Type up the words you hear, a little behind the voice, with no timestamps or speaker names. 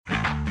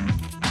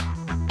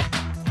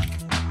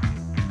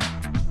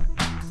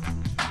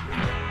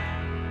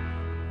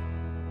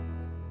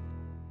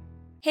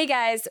Hey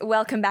guys,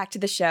 welcome back to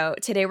the show.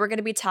 Today we're going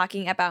to be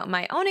talking about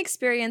my own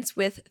experience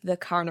with the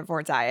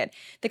carnivore diet.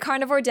 The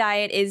carnivore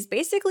diet is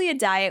basically a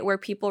diet where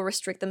people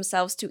restrict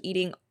themselves to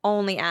eating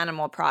only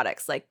animal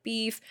products like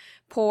beef,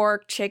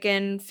 pork,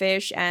 chicken,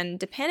 fish, and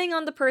depending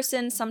on the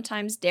person,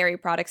 sometimes dairy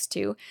products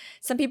too.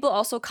 Some people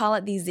also call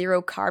it the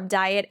zero carb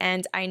diet,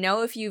 and I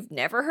know if you've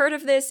never heard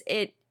of this,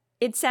 it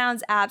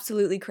sounds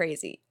absolutely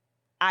crazy.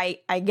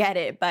 I get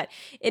it, but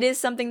it is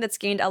something that's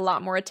gained a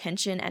lot more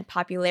attention and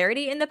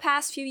popularity in the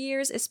past few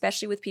years,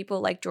 especially with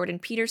people like Jordan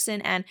Peterson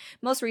and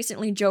most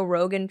recently Joe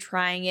Rogan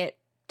trying it,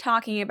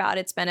 talking about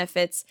its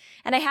benefits.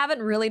 And I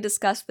haven't really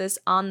discussed this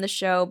on the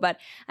show, but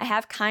I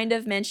have kind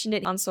of mentioned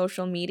it on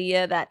social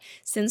media that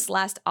since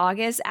last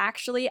August,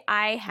 actually,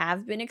 I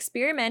have been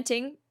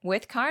experimenting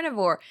with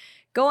carnivore,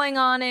 going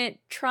on it,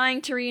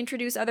 trying to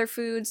reintroduce other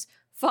foods,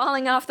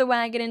 falling off the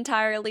wagon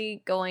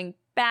entirely, going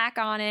back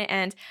on it.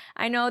 And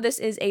I know this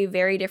is a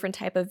very different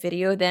type of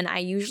video than I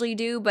usually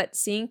do, but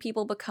seeing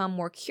people become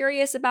more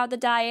curious about the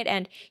diet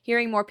and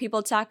hearing more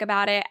people talk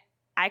about it,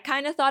 I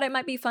kind of thought it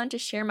might be fun to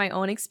share my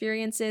own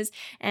experiences.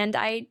 And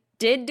I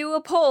did do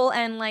a poll,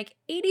 and like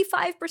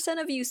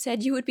 85% of you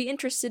said you would be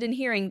interested in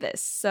hearing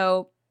this.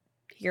 So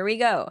here we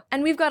go.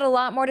 And we've got a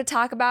lot more to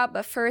talk about,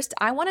 but first,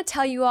 I want to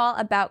tell you all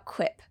about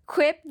Quip.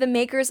 Quip, the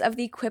makers of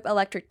the Quip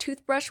electric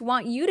toothbrush,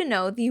 want you to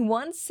know the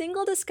one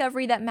single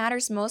discovery that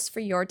matters most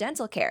for your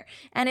dental care.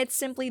 And it's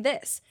simply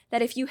this,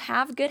 that if you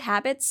have good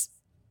habits,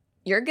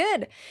 you're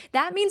good.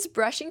 That means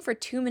brushing for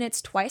 2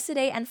 minutes twice a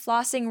day and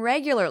flossing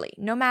regularly,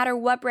 no matter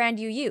what brand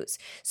you use.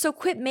 So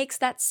Quip makes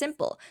that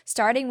simple,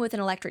 starting with an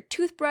electric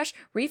toothbrush,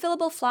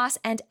 refillable floss,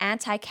 and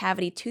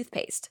anti-cavity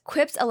toothpaste.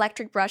 Quip's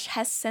electric brush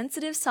has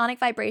sensitive sonic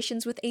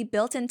vibrations with a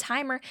built-in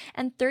timer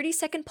and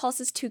 30-second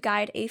pulses to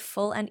guide a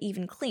full and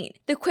even clean.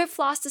 The Quip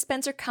floss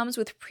dispenser comes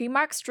with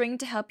pre-marked string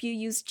to help you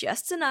use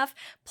just enough,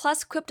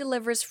 plus Quip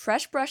delivers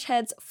fresh brush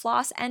heads,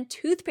 floss, and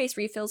toothpaste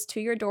refills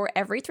to your door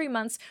every 3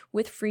 months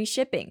with free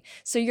shipping.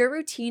 So your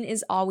routine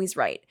is always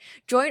right.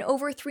 Join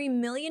over 3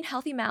 million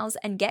healthy mouths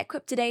and get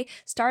Quip today,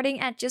 starting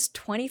at just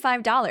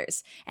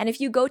 $25. And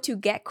if you go to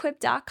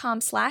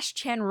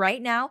getquip.com/Chen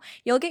right now,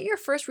 you'll get your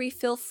first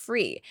refill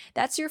free.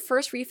 That's your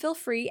first refill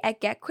free at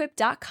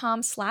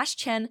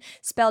getquip.com/Chen,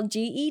 spelled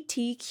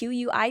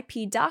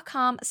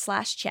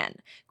GETQUIP.com/Chen.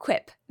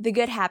 Quip, the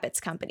Good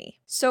Habits Company.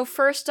 So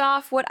first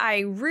off, what I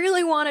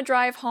really want to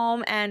drive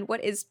home, and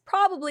what is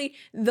probably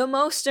the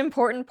most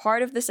important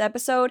part of this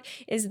episode,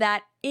 is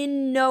that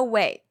in no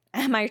way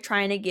am I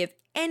trying to give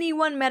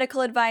anyone medical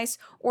advice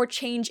or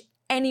change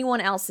anyone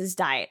else's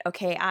diet,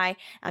 okay? I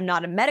am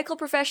not a medical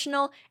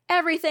professional.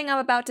 Everything I'm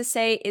about to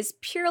say is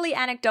purely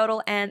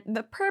anecdotal, and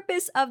the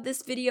purpose of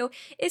this video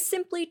is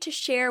simply to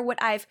share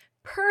what I've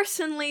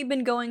personally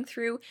been going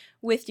through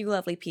with you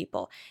lovely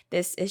people.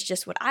 This is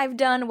just what I've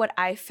done, what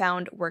I've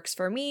found works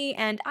for me,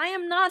 and I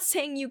am not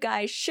saying you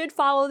guys should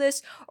follow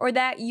this or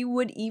that you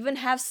would even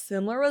have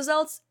similar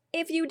results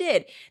if you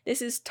did.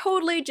 This is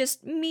totally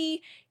just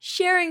me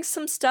sharing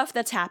some stuff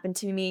that's happened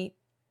to me.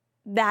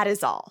 That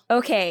is all.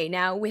 Okay,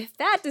 now with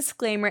that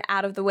disclaimer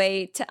out of the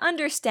way, to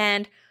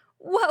understand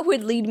what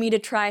would lead me to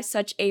try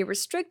such a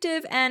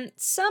restrictive and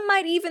some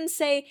might even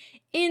say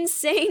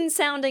insane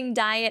sounding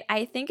diet,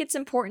 I think it's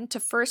important to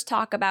first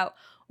talk about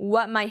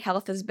what my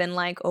health has been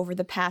like over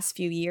the past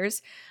few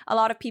years. A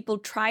lot of people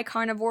try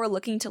carnivore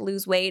looking to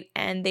lose weight,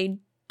 and they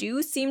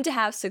do seem to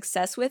have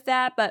success with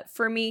that, but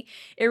for me,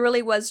 it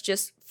really was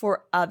just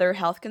for other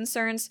health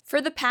concerns. For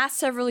the past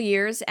several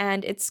years,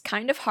 and it's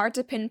kind of hard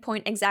to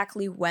pinpoint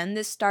exactly when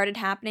this started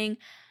happening,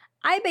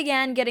 I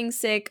began getting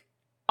sick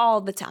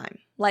all the time.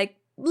 Like,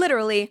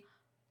 literally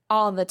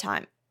all the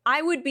time.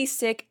 I would be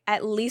sick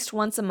at least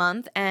once a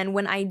month, and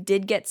when I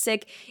did get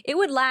sick, it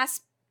would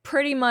last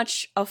pretty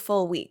much a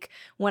full week.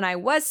 When I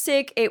was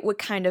sick, it would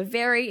kind of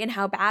vary in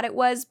how bad it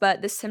was,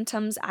 but the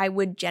symptoms I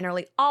would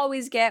generally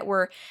always get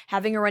were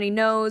having a runny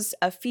nose,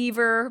 a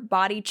fever,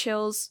 body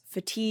chills,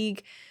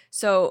 fatigue.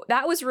 So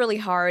that was really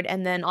hard.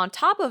 And then on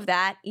top of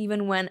that,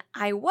 even when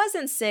I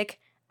wasn't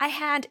sick, I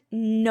had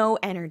no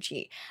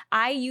energy.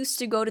 I used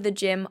to go to the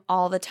gym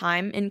all the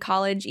time in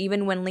college.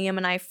 Even when Liam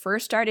and I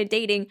first started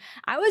dating,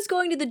 I was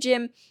going to the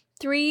gym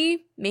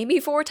 3, maybe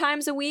 4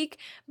 times a week.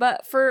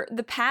 But for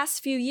the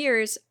past few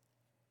years,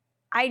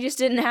 I just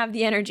didn't have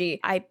the energy.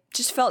 I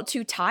just felt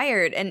too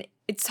tired. And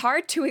it's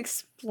hard to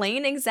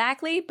explain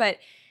exactly, but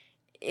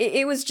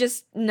it was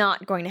just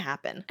not going to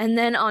happen. And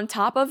then on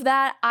top of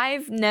that,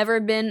 I've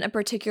never been a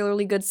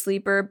particularly good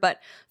sleeper,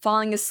 but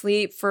falling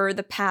asleep for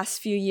the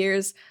past few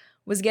years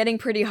was getting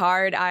pretty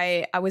hard.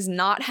 I was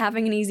not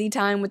having an easy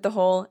time with the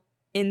whole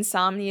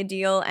insomnia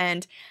deal,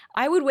 and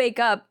I would wake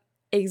up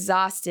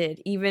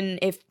exhausted, even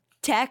if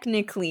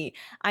technically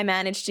I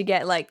managed to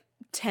get like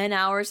 10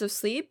 hours of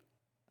sleep.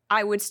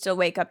 I would still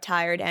wake up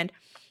tired, and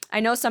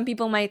I know some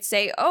people might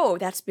say, oh,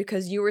 that's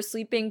because you were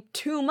sleeping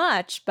too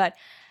much, but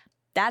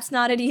that's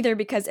not it either,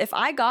 because if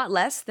I got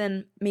less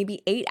than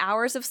maybe 8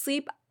 hours of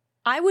sleep,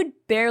 I would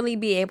barely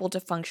be able to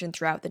function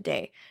throughout the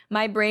day.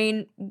 My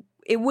brain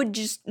it would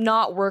just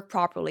not work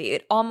properly.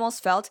 It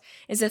almost felt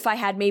as if I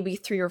had maybe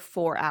 3 or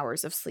 4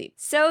 hours of sleep.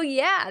 So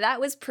yeah, that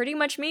was pretty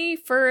much me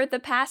for the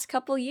past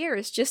couple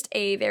years. Just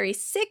a very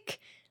sick,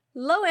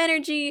 low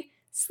energy,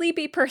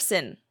 sleepy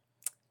person.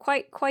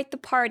 Quite the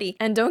party.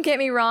 And don't get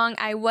me wrong,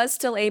 I was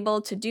still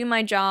able to do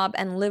my job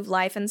and live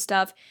life and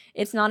stuff.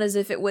 It's not as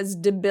if it was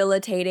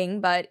debilitating,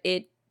 but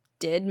it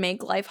did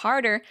make life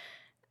harder.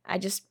 I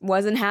just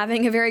wasn't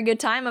having a very good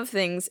time of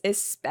things,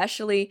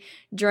 especially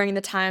during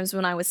the times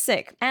when I was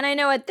sick. And I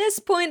know at this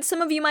point,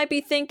 some of you might be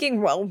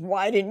thinking, well,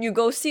 why didn't you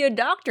go see a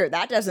doctor?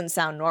 That doesn't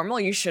sound normal.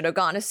 You should have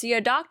gone to see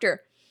a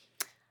doctor.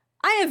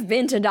 I have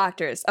been to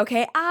doctors,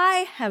 okay?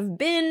 I have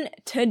been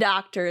to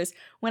doctors.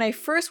 When I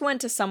first went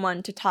to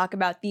someone to talk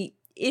about the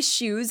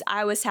issues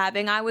I was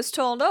having, I was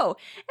told, oh,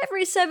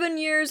 every 7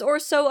 years or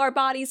so, our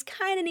bodies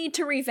kind of need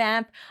to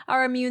revamp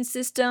our immune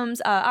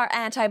systems, our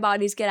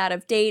antibodies get out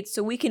of date,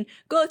 so we can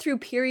go through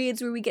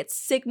periods where we get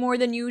sick more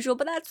than usual,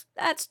 but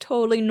that's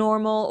totally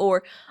normal.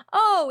 Or,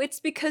 oh, it's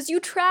because you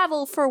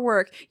travel for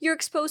work, you're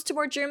exposed to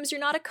more germs you're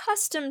not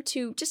accustomed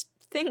to, just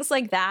things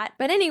like that.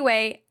 But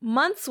anyway,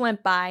 months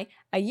went by,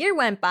 a year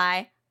went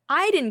by,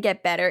 I didn't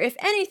get better. If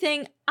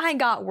anything, I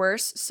got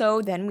worse. So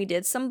then we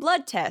did some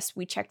blood tests.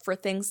 We checked for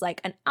things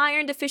like an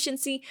iron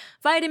deficiency,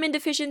 vitamin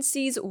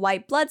deficiencies,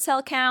 white blood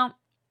cell count.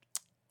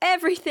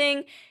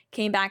 Everything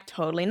came back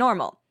totally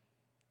normal.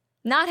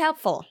 Not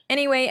helpful.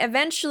 Anyway,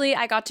 eventually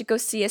I got to go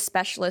see a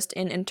specialist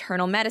in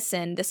internal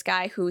medicine, this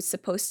guy who's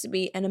supposed to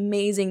be an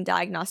amazing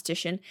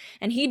diagnostician,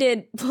 and he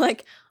did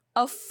like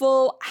a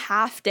full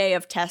half day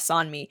of tests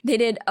on me. They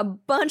did a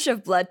bunch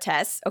of blood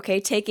tests, okay,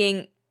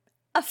 taking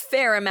a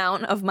fair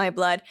amount of my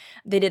blood.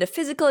 They did a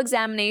physical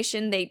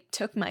examination. They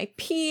took my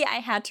pee. I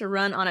had to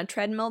run on a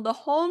treadmill, the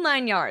whole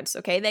 9 yards,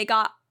 okay? They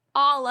got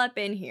all up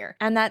in here.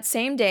 And that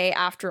same day,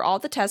 after all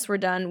the tests were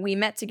done, we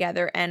met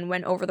together and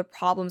went over the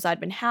problems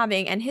I'd been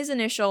having. And his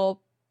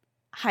initial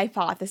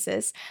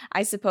hypothesis,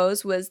 I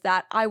suppose, was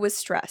that I was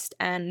stressed.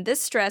 And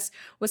this stress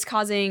was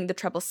causing the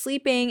trouble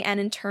sleeping and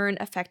in turn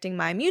affecting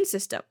my immune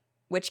system,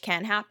 which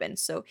can happen.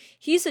 So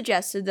he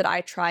suggested that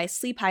I try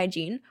sleep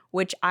hygiene,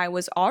 which I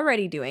was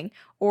already doing,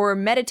 or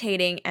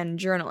meditating and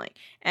journaling.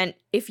 And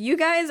if you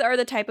guys are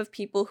the type of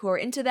people who are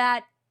into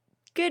that,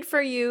 good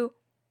for you,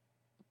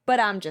 but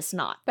I'm just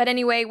not. But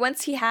anyway,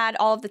 once he had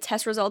all of the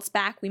test results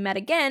back, we met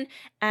again,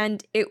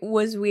 and it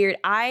was weird.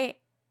 I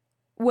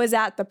was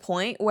at the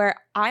point where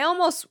I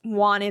almost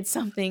wanted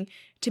something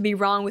to be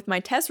wrong with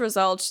my test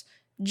results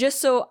just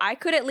so I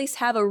could at least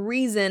have a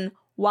reason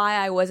why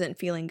I wasn't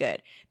feeling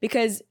good.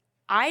 Because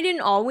I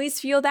didn't always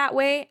feel that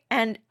way,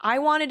 and I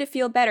wanted to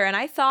feel better. And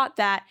I thought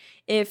that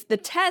if the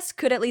test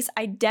could at least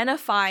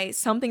identify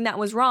something that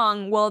was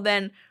wrong, well,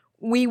 then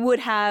we would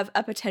have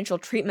a potential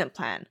treatment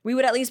plan. We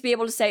would at least be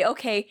able to say,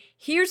 okay,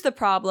 here's the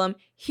problem,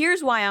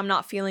 here's why I'm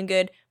not feeling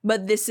good,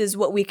 but this is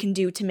what we can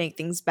do to make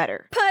things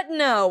better. But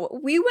no,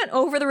 we went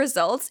over the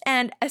results,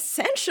 and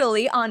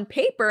essentially, on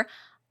paper,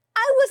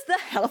 I was the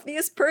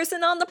healthiest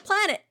person on the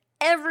planet.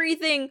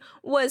 Everything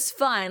was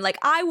fine. Like,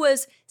 I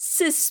was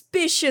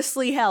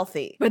suspiciously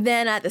healthy. But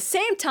then at the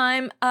same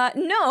time,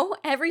 no,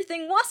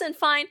 everything wasn't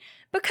fine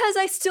because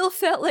I still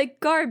felt like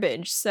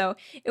garbage. So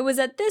it was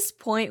at this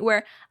point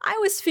where I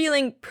was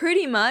feeling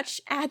pretty much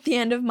at the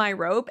end of my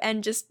rope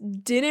and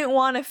just didn't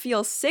want to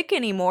feel sick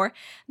anymore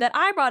that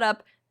I brought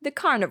up the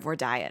carnivore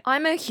diet.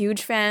 I'm a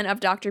huge fan of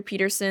Dr.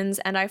 Peterson's,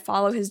 and I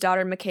follow his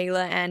daughter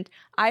Michaela, and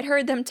I'd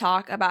heard them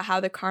talk about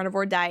how the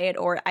carnivore diet,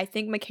 or I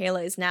think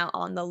Michaela is now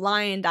on the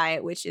lion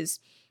diet, which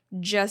is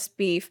just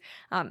beef.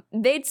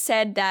 They'd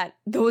said that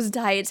those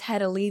diets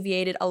had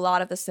alleviated a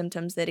lot of the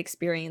symptoms they'd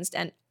experienced,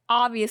 and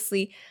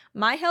obviously,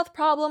 my health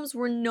problems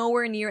were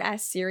nowhere near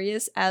as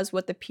serious as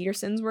what the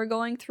Petersons were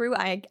going through.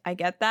 I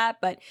get that,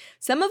 but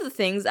some of the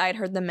things I'd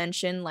heard them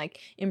mention, like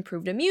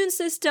improved immune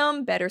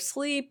system, better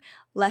sleep,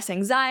 less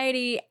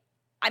anxiety,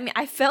 I mean,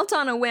 I felt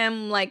on a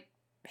whim like,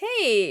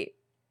 hey,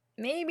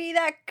 maybe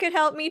that could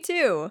help me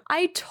too.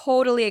 I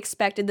totally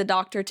expected the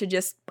doctor to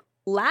just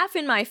laugh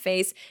in my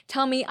face,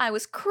 tell me I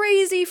was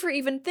crazy for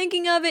even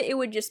thinking of it, it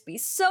would just be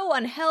so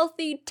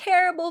unhealthy,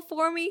 terrible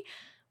for me.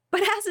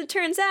 But as it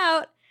turns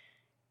out,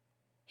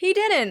 he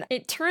didn't.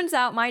 It turns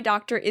out my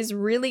doctor is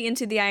really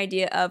into the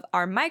idea of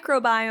our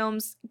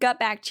microbiomes, gut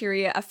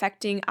bacteria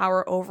affecting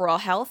our overall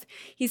health.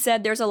 He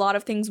said there's a lot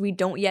of things we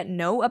don't yet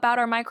know about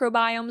our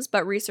microbiomes,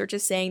 but research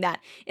is saying that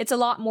it's a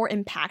lot more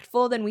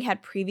impactful than we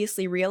had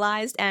previously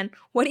realized. And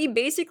what he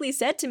basically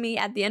said to me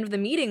at the end of the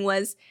meeting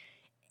was,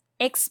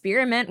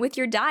 experiment with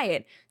your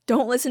diet.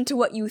 Don't listen to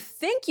what you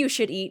think you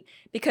should eat,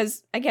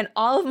 because again,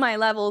 all of my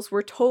levels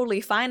were totally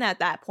fine at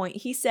that point.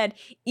 He said,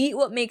 eat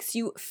what makes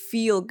you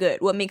feel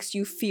good, what makes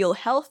you feel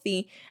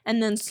healthy,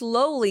 and then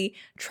slowly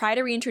try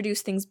to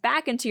reintroduce things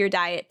back into your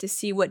diet to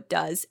see what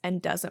does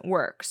and doesn't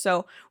work.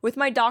 So with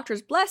my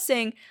doctor's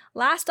blessing,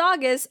 last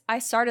August, I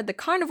started the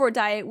carnivore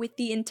diet with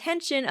the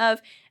intention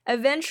of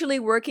eventually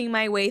working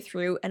my way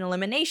through an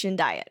elimination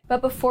diet.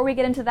 But before we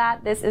get into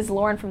that, this is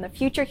Lauren from the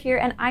future here,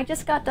 and I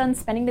just got done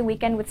spending the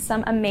weekend with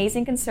some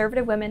amazing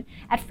conservative women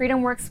at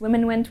FreedomWorks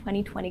Women Win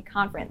 2020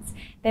 conference.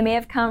 They may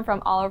have come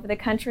from all over the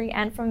country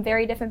and from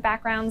very different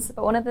backgrounds,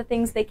 but one of the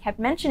things they kept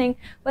mentioning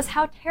was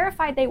how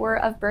terrified they were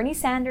of Bernie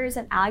Sanders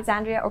and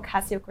Alexandria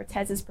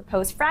Ocasio-Cortez's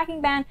proposed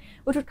fracking ban,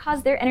 which would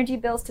cause their energy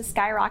bills to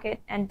skyrocket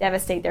and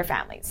devastate their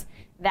families.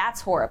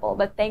 That's horrible,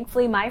 but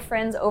thankfully my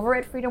friends over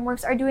at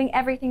FreedomWorks are doing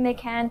everything they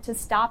can to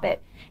stop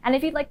it. And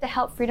if you'd like to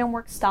help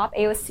FreedomWorks stop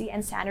AOC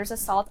and Sanders'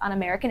 assault on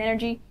American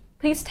energy,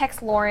 please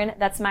text Lauren,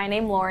 that's my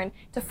name Lauren,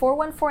 to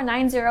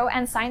 41490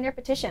 and sign their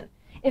petition.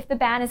 If the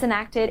ban is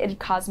enacted, it'd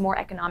cause more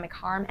economic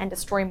harm and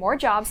destroy more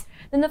jobs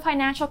than the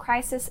financial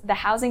crisis, the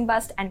housing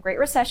bust, and Great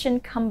Recession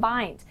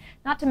combined,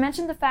 not to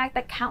mention the fact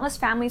that countless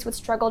families would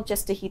struggle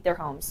just to heat their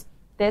homes.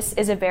 This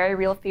is a very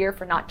real fear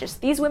for not just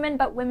these women,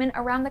 but women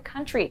around the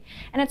country.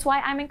 And it's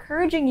why I'm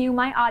encouraging you,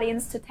 my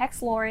audience, to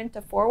text Lauren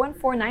to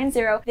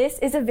 41490. This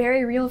is a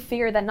very real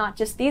fear that not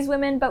just these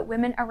women, but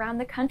women around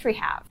the country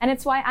have. And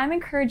it's why I'm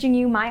encouraging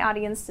you, my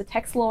audience, to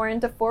text Lauren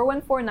to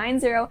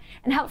 41490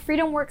 and help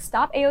FreedomWorks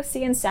stop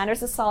AOC and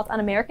Sanders' assault on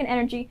American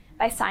energy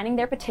by signing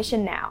their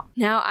petition now.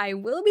 Now, I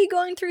will be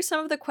going through some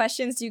of the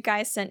questions you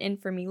guys sent in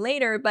for me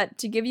later, but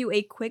to give you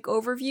a quick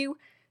overview,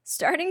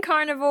 starting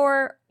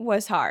carnivore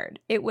was hard.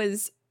 It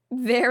was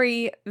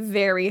very,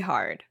 very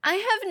hard. I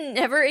have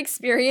never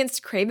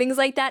experienced cravings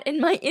like that in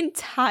my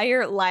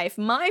entire life.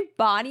 My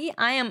body,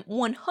 I am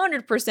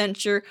 100%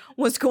 sure,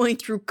 was going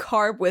through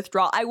carb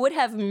withdrawal. I would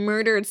have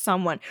murdered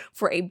someone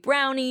for a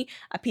brownie,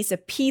 a piece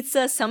of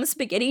pizza, some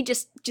spaghetti,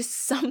 just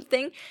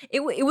something.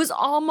 It was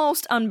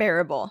almost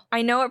unbearable.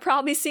 I know it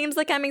probably seems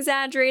like I'm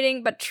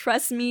exaggerating, but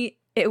trust me,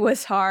 it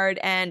was hard.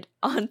 And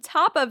on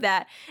top of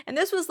that, and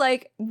this was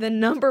like the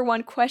number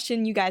one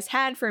question you guys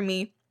had for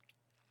me,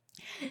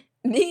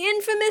 the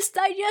infamous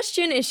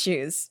digestion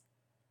issues.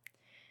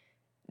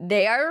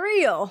 They are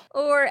real,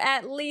 or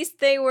at least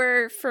they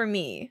were for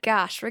me.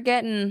 Gosh, we're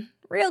getting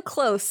real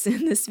close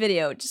in this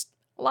video. Just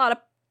a lot of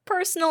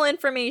personal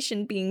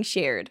information being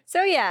shared.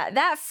 So yeah,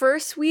 that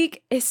first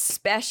week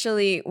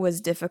especially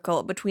was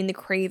difficult between the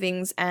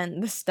cravings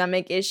and the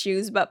stomach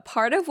issues, but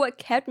part of what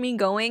kept me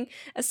going,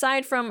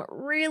 aside from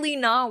really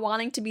not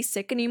wanting to be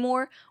sick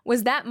anymore,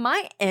 was that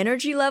my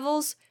energy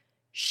levels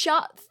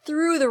shot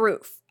through the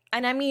roof.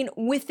 And I mean,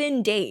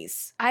 within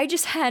days. I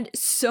just had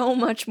so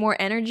much more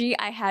energy.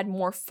 I had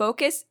more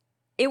focus.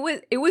 It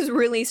was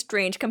really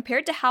strange.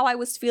 Compared to how I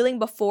was feeling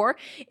before,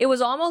 it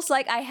was almost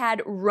like I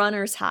had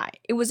runner's high.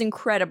 It was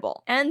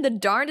incredible. And the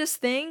darndest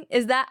thing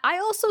is that I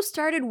also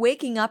started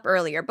waking up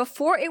earlier.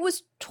 Before, it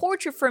was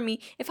torture for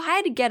me if I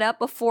had to get up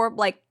before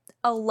like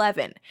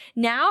 11.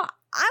 Now,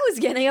 I was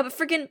getting up at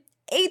freaking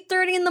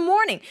 8:30 in the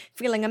morning,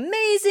 feeling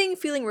amazing,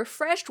 feeling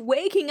refreshed,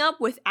 waking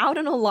up without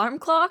an alarm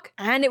clock.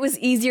 And it was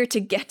easier to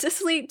get to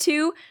sleep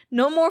too.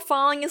 No more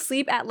falling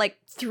asleep at like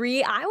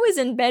 3. I was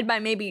in bed by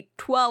maybe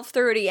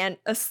 12:30 and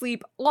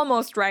asleep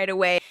almost right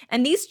away.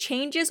 And these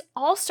changes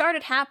all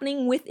started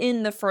happening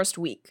within the first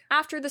week.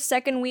 After the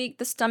second week,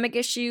 the stomach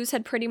issues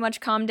had pretty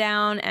much calmed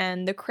down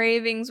and the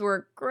cravings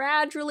were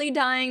gradually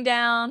dying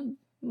down,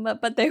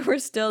 but they were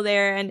still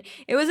there. And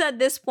it was at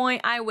this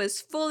point I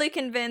was fully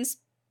convinced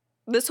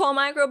this whole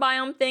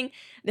microbiome thing,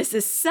 this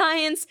is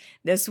science,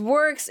 this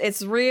works,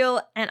 it's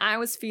real, and I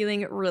was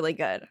feeling really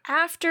good.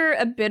 After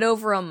a bit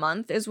over a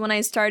month is when I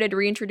started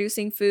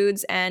reintroducing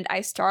foods, and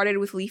I started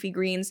with leafy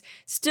greens,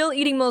 still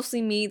eating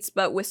mostly meats,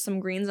 but with some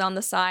greens on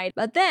the side.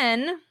 But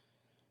then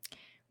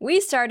we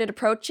started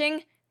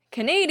approaching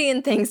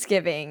Canadian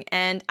Thanksgiving,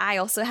 and I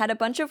also had a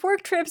bunch of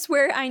work trips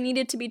where I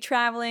needed to be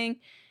traveling,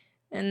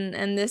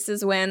 and this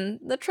is when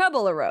the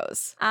trouble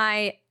arose.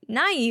 I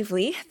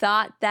naively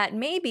thought that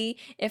maybe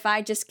if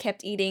I just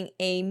kept eating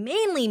a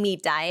mainly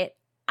meat diet,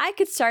 I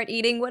could start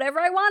eating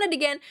whatever I wanted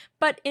again,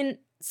 but in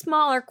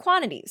smaller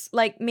quantities.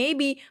 Like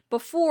maybe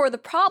before the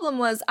problem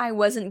was I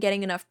wasn't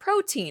getting enough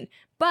protein,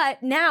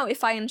 but now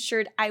if I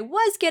ensured I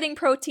was getting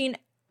protein,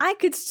 I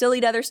could still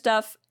eat other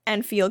stuff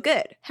and feel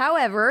good.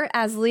 However,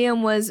 as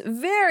Liam was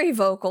very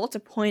vocal to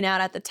point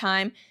out at the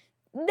time,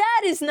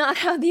 that is not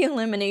how the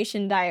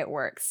elimination diet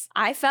works.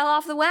 I fell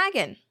off the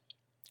wagon.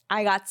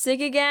 I got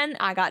sick again,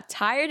 I got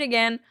tired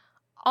again,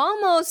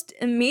 almost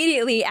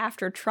immediately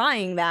after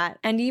trying that.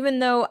 And even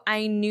though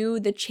I knew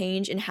the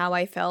change in how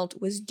I felt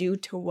was due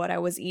to what I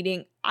was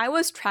eating, I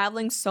was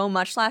traveling so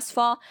much last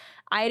fall,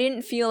 I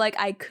didn't feel like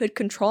I could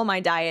control my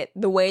diet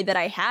the way that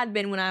I had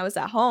been when I was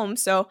at home,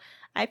 so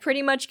I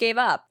pretty much gave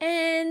up.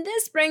 And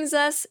this brings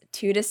us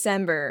to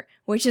December,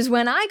 which is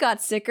when I got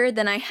sicker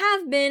than I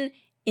have been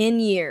in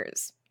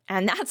years.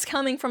 And that's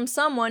coming from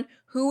someone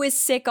who is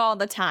sick all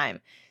the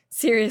time.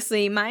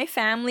 Seriously, my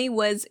family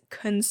was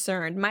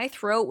concerned. My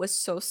throat was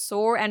so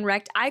sore and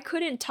wrecked, I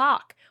couldn't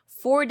talk.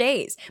 4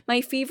 days.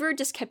 My fever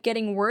just kept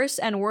getting worse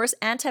and worse.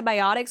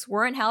 Antibiotics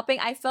weren't helping.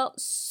 I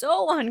felt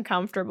so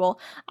uncomfortable.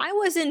 I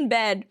was in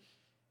bed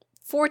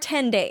for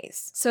 10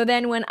 days. So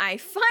then when I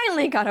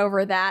finally got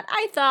over that,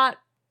 I thought,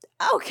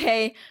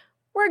 okay,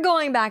 we're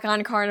going back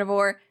on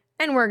carnivore,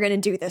 and we're gonna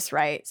do this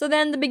right. So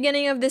then the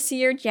beginning of this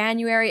year,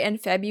 January and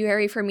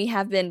February for me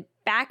have been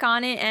back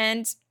on it,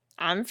 and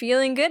I'm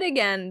feeling good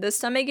again. The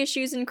stomach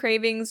issues and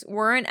cravings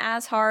weren't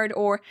as hard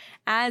or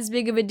as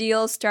big of a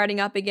deal starting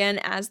up again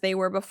as they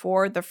were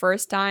before the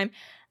first time.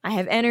 I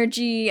have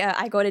energy,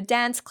 I go to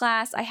dance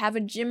class, I have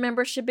a gym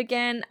membership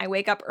again, I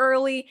wake up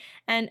early,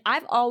 and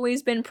I've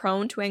always been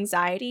prone to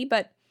anxiety,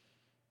 but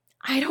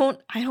I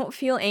don't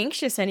feel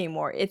anxious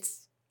anymore.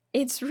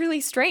 It's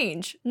really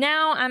strange.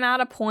 Now I'm at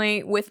a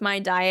point with my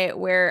diet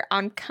where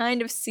I'm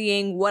kind of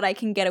seeing what I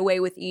can get away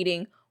with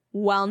eating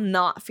while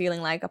not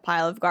feeling like a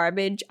pile of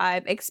garbage.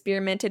 I've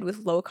experimented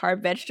with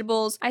low-carb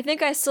vegetables. I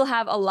think I still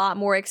have a lot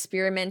more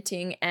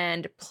experimenting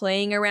and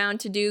playing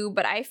around to do,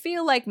 but I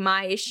feel like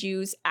my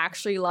issues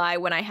actually lie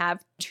when I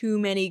have too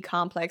many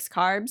complex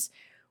carbs,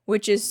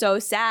 which is so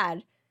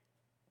sad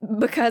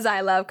because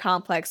I love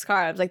complex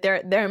carbs. Like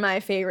they're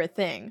my favorite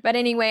thing. But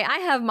anyway, I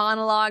have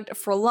monologued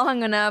for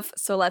long enough,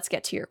 so let's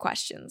get to your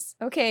questions.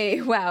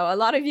 Okay, wow, a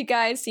lot of you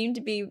guys seem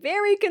to be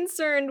very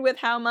concerned with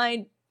how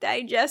my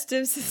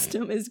digestive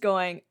system is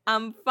going.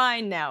 I'm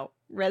fine now,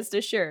 rest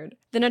assured.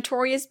 The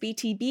Notorious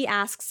BTB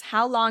asks,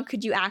 how long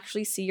could you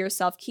actually see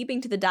yourself keeping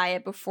to the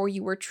diet before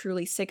you were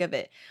truly sick of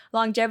it?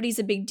 Longevity is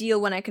a big deal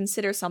when I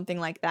consider something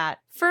like that.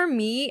 For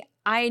me,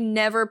 I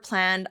never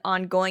planned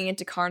on going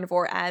into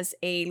carnivore as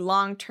a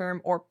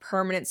long-term or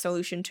permanent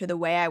solution to the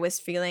way I was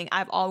feeling.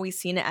 I've always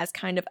seen it as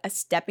kind of a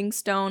stepping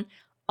stone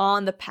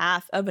on the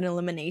path of an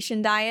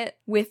elimination diet.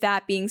 With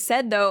that being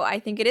said, though, I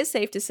think it is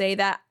safe to say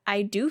that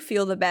I do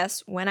feel the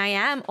best when I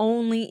am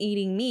only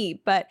eating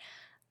meat, but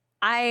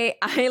I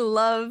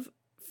love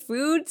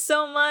food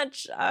so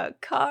much,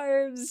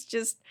 carbs,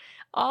 just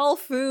all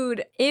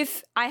food.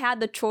 If I had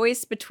the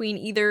choice between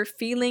either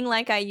feeling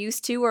like I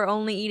used to or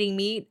only eating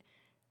meat,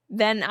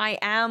 then I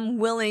am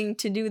willing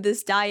to do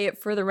this diet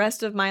for the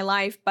rest of my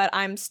life, but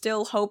I'm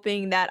still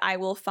hoping that I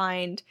will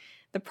find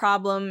the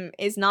problem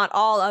is not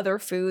all other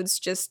foods,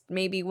 just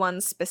maybe one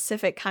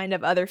specific kind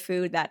of other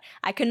food that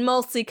I can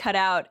mostly cut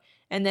out,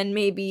 and then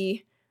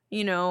maybe,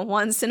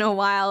 once in a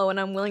while when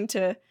I'm willing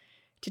to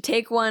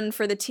take one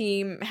for the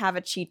team, have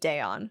a cheat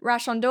day on.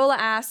 Rashondola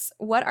asks,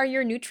 what are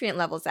your nutrient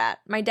levels at?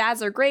 My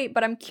dad's are great,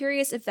 but I'm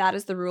curious if that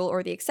is the rule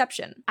or the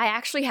exception. I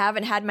actually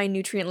haven't had my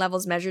nutrient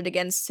levels measured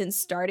again since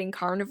starting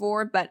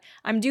carnivore, but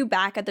I'm due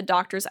back at the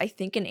doctor's I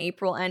think in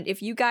April, and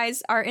if you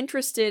guys are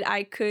interested,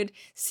 I could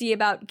see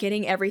about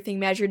getting everything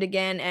measured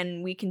again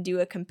and we can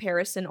do a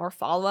comparison or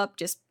follow-up.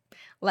 Just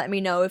let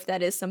me know if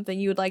that is something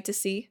you would like to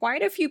see.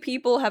 Quite a few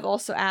people have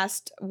also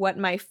asked what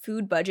my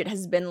food budget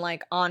has been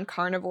like on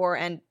carnivore,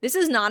 and this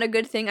is not a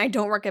good thing. I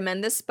don't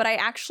recommend this, but I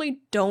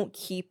actually don't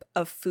keep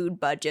a food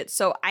budget,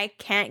 so I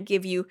can't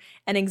give you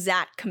an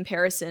exact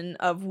comparison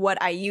of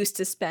what I used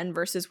to spend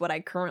versus what I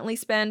currently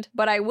spend.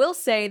 But I will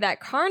say that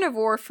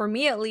carnivore, for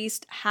me at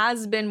least,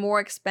 has been more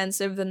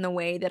expensive than the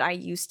way that I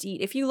used to eat.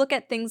 If you look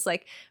at things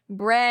like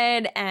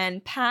bread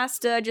and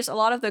pasta, just a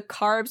lot of the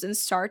carbs and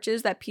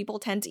starches that people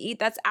tend to eat,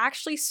 that's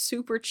actually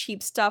super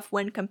cheap stuff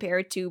when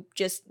compared to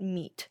just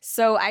meat.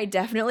 So I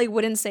definitely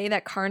wouldn't say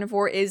that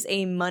carnivore is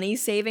a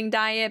money-saving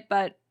diet,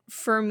 but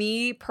for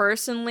me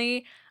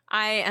personally,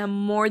 I am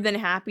more than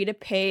happy to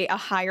pay a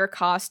higher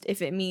cost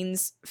if it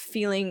means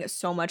feeling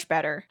so much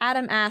better.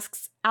 Adam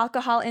asks,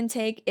 alcohol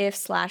intake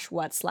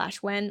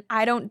if/what/when?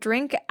 I don't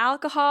drink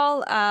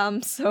alcohol,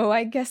 so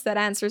I guess that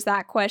answers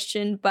that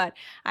question, but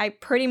I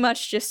pretty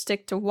much just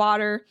stick to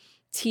water,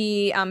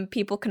 tea.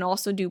 People can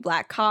also do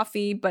black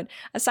coffee, but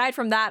aside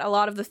from that, a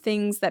lot of the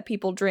things that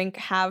people drink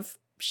have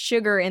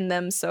sugar in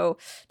them, so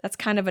that's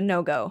kind of a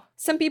no-go.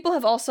 Some people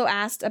have also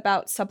asked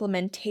about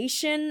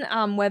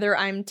supplementation, whether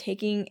I'm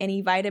taking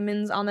any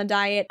vitamins on the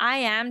diet. I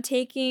am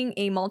taking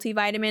a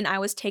multivitamin. I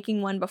was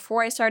taking one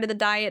before I started the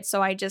diet,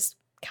 so I just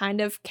kind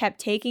of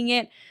kept taking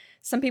it.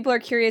 Some people are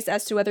curious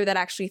as to whether that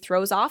actually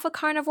throws off a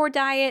carnivore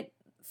diet.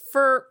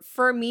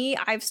 For me,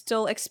 I've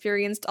still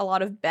experienced a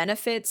lot of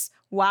benefits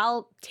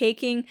while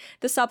taking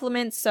the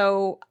supplement,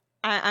 so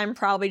I'm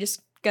probably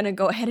just gonna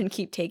go ahead and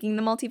keep taking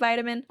the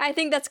multivitamin. I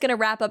think that's gonna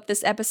wrap up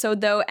this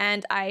episode though,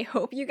 and I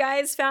hope you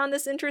guys found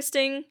this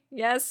interesting.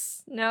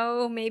 Yes,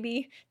 no,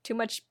 maybe too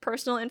much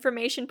personal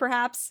information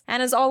perhaps.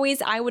 And as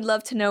always, I would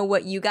love to know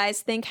what you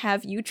guys think.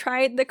 Have you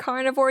tried the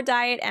carnivore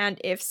diet? And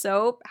if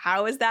so,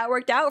 how has that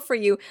worked out for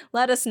you?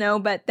 Let us know,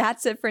 but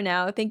that's it for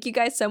now. Thank you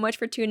guys so much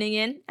for tuning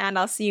in, and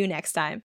I'll see you next time.